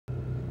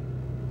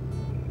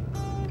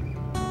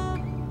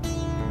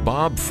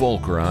Bob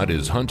Foulkrod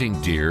is hunting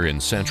deer in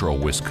central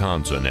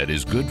Wisconsin at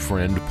his good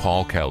friend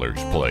Paul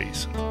Keller's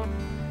place.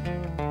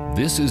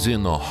 This is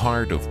in the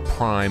heart of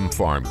prime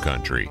farm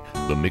country.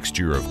 The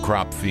mixture of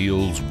crop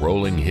fields,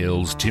 rolling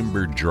hills,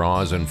 timbered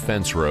draws, and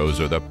fence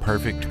rows are the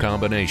perfect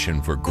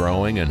combination for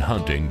growing and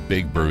hunting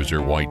big bruiser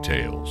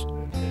whitetails.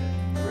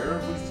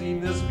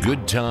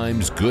 Good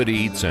times, good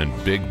eats, and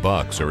big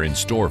bucks are in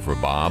store for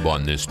Bob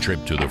on this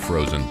trip to the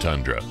frozen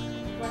tundra.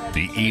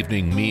 The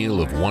evening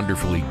meal of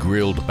wonderfully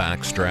grilled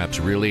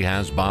backstraps really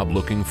has Bob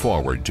looking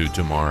forward to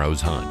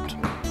tomorrow's hunt.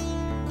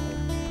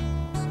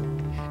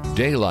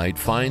 Daylight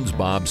finds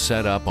Bob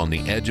set up on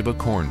the edge of a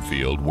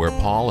cornfield where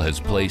Paul has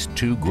placed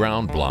 2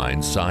 ground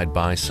blinds side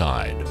by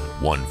side,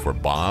 one for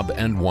Bob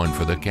and one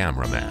for the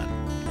cameraman.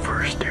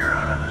 First deer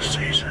out of the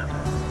season.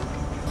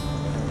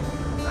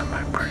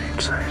 I'm pretty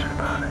excited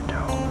about it,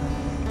 Joe.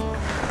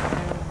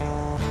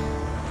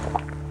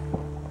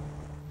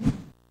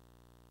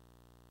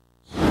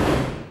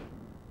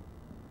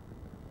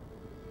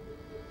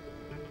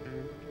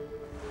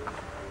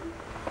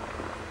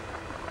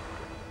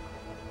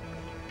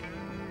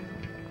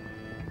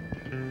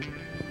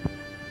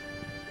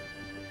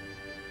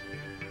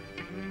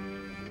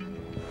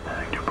 I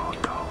think they're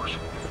both dogs.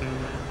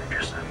 They're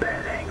just in a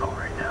bad angle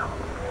right now.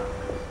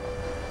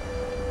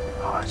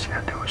 All that's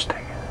gotta do is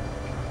take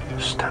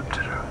a step to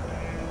the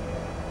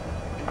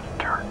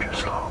turn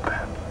just a little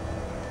bit.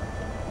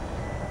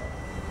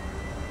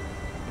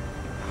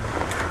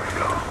 There we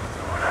go.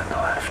 One on the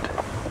left.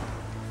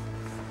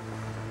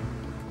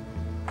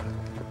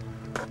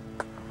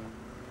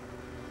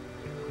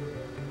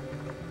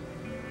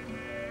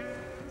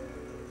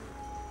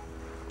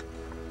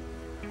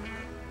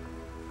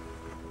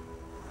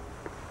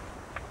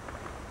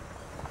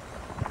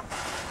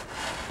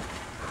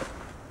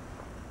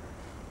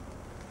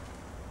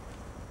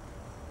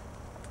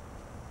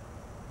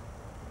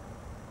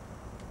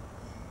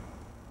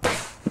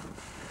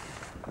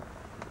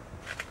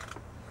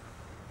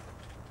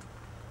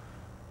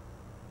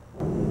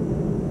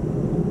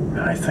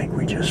 I think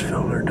we just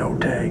filled our doe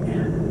tag.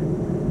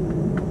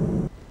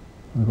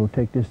 We go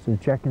take this to the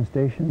check-in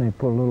station. They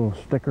put a little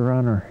sticker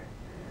on our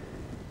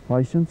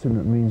license, and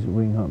it means that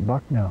we can hunt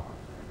buck now.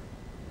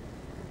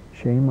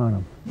 Shame on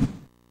them.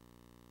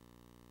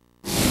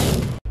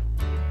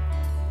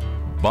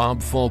 Bob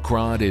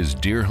Foulkrod is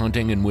deer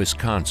hunting in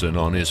Wisconsin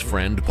on his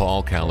friend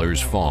Paul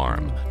Keller's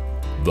farm.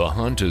 The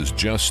hunt has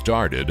just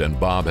started and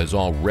Bob has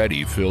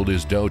already filled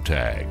his doe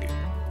tag.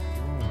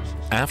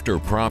 After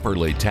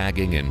properly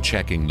tagging and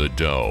checking the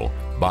doe,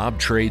 Bob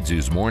trades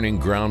his morning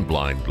ground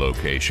blind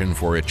location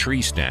for a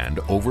tree stand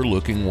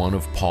overlooking one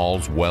of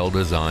Paul's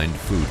well-designed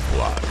food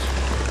plots.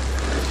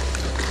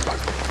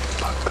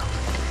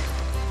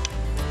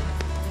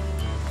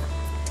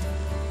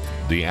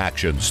 The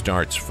action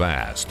starts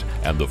fast,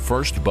 and the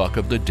first buck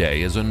of the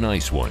day is a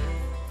nice one.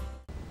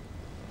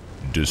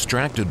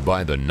 Distracted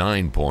by the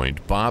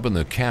 9-point, Bob and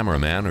the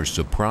cameraman are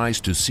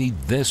surprised to see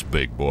this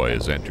big boy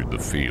has entered the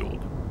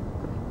field.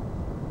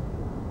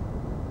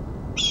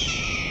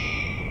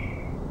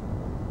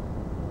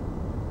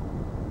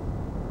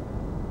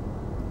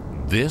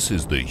 This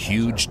is the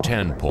huge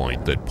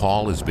 10-point that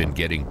Paul has been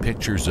getting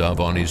pictures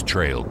of on his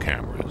trail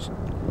cameras.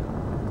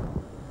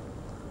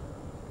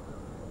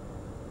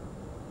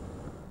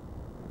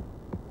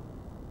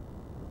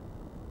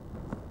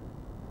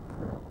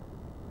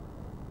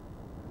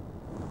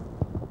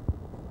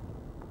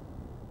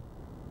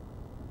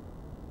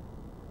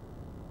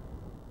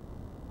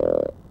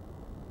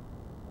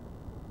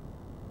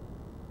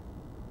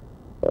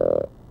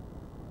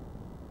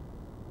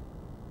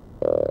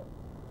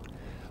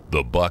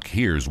 The buck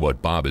hears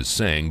what Bob is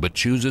saying, but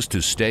chooses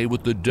to stay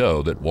with the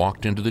doe that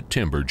walked into the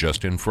timber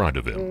just in front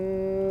of him.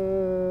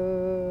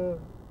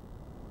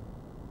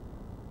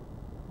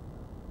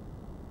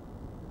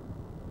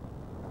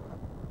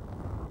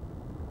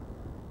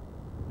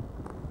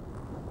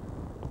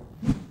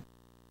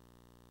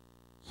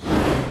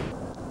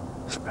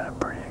 It's been a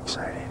pretty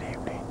exciting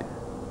evening.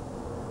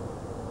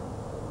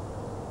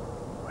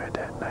 We had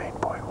that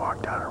 9-point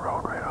walk down the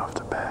road right off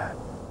the bat.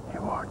 He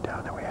walked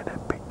down and we had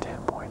that big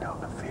 10-point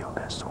out in the field.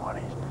 That's the one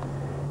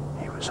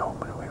he was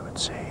hoping we would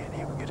see and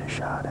he would get a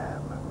shot at.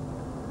 But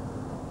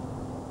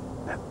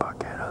that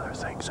buck had other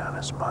things on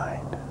his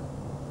mind.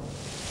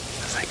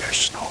 I think our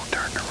snow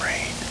turned to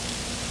rain.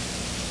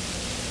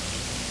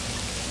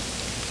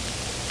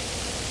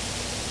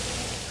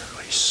 Or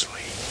at least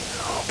sleet.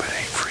 I hope it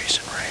ain't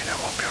freezing rain. I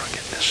won't be able to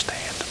get in this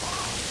stand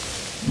tomorrow.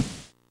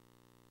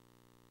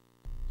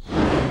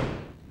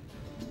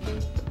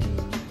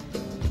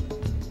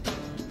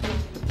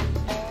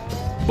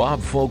 Bob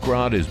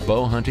Foulkrod is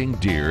bow hunting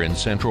deer in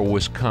central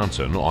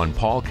Wisconsin on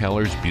Paul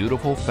Keller's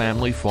beautiful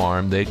family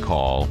farm they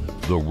call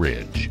The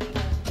Ridge.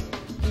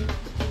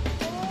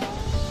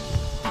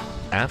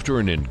 After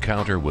an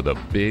encounter with a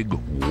big,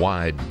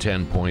 wide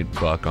 10-point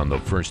buck on the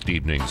first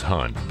evening's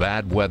hunt,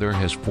 bad weather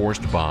has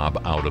forced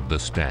Bob out of the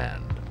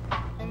stand.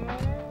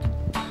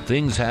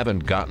 Things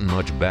haven't gotten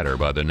much better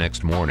by the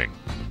next morning.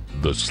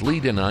 The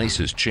sleet and ice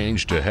has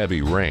changed to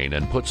heavy rain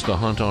and puts the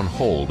hunt on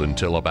hold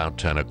until about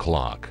 10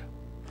 o'clock.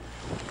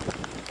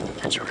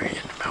 It's raining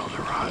in the middle of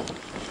the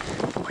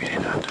rut. We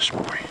didn't hunt this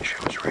morning.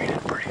 It was raining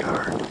pretty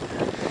hard.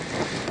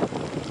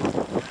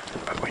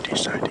 But we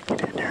decided to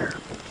get in there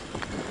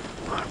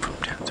on from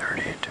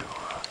 10:30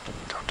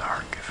 till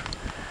dark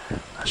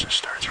unless it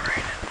starts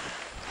raining.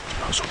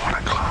 It's 1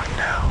 o'clock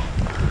now.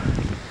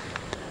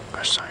 I'm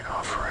going to sign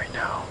off for right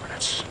now, but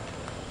it's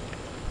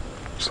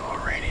a little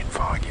rainy and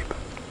foggy, but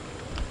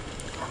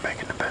we're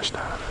making the best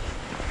out of it.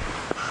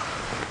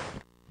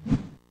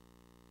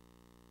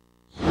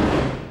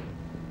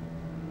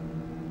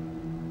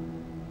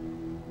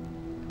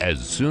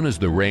 As soon as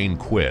the rain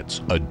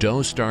quits, a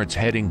doe starts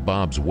heading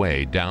Bob's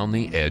way down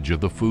the edge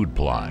of the food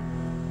plot.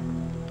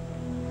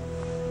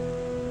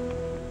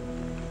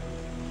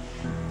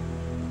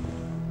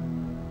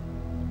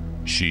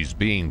 She's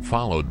being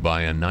followed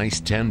by a nice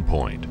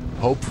 10-point.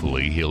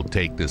 Hopefully, he'll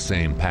take the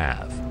same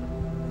path.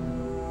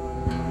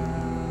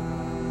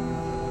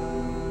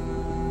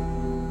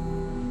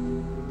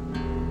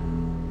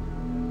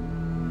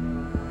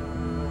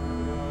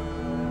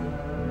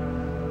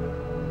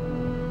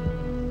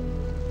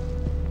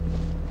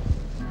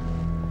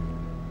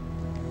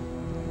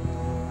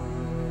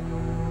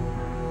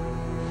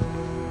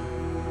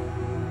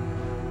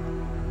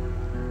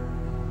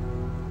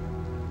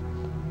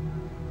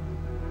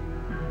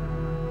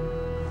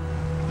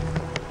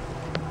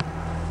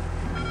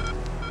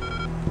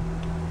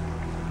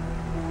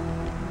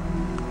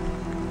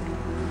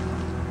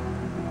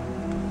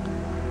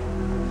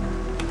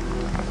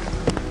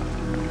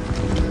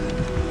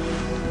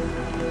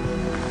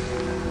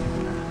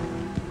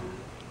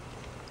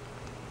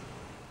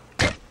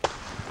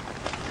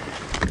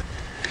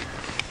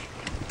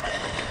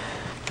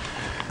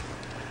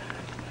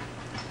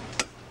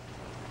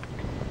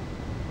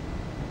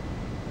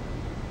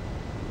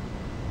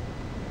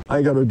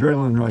 I got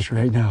adrenaline rush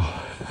right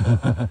now.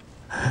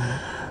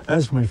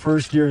 That's my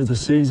first year of the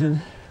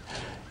season,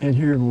 and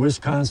here in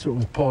Wisconsin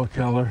with Paul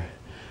Keller.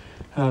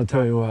 I'll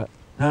tell you what,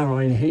 not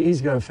only he's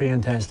got a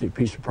fantastic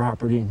piece of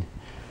property, and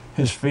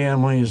his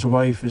family, his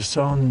wife, his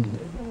son,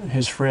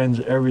 his friends,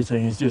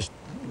 everything. He's just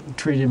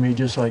treated me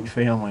just like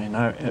family, and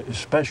a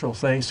special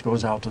thanks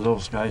goes out to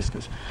those guys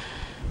because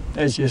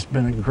it's just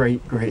been a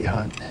great, great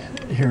hunt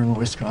here in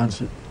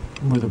Wisconsin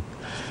with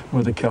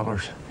the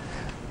Kellers.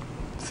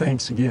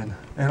 Thanks again.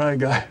 And I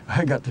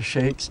got the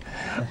shakes.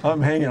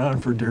 I'm hanging on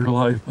for dear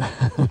life.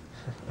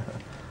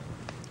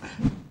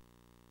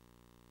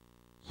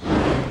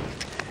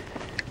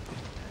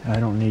 I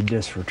don't need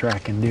this for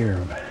tracking deer,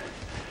 but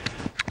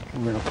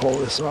I'm gonna pull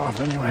this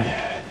off anyway.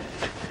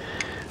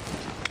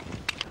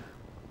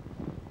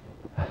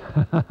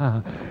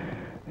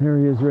 There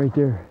he is right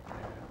there.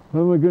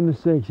 Oh my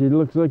goodness sakes, he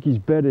looks like he's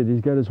bedded.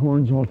 He's got his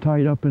horns all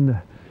tied up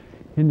into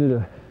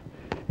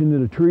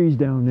the trees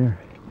down there.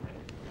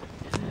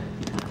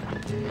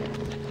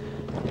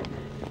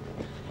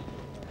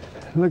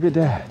 Look at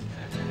that.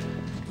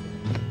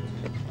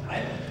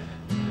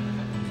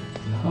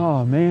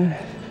 Oh man.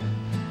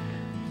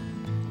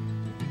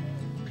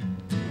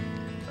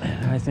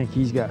 I think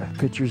he's got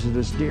pictures of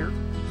this deer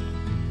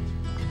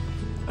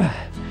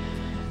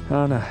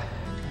on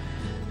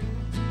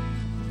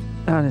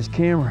his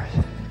camera.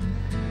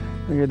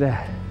 Look at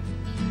that.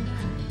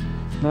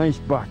 Nice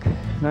buck.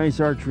 Nice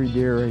archery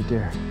deer right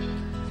there.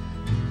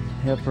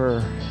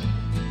 Heifer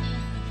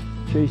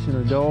chasing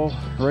a doe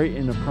right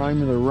in the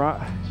prime of the rut.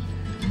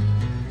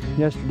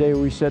 Yesterday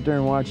we sat there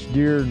and watched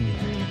deer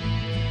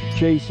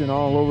chasing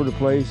all over the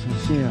place and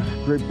seeing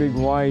a great big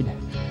wide,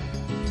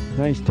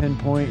 nice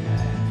 10-point.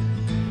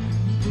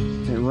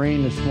 It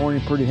rained this morning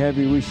pretty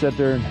heavy. We sat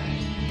there and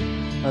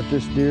got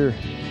this deer.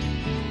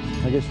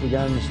 I guess we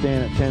got him to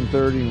stand at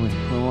 10:30 and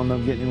we wound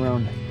up getting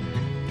around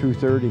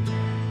 2:30.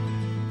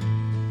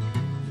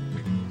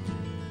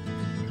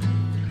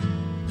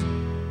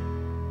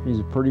 He's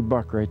a pretty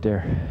buck right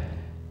there.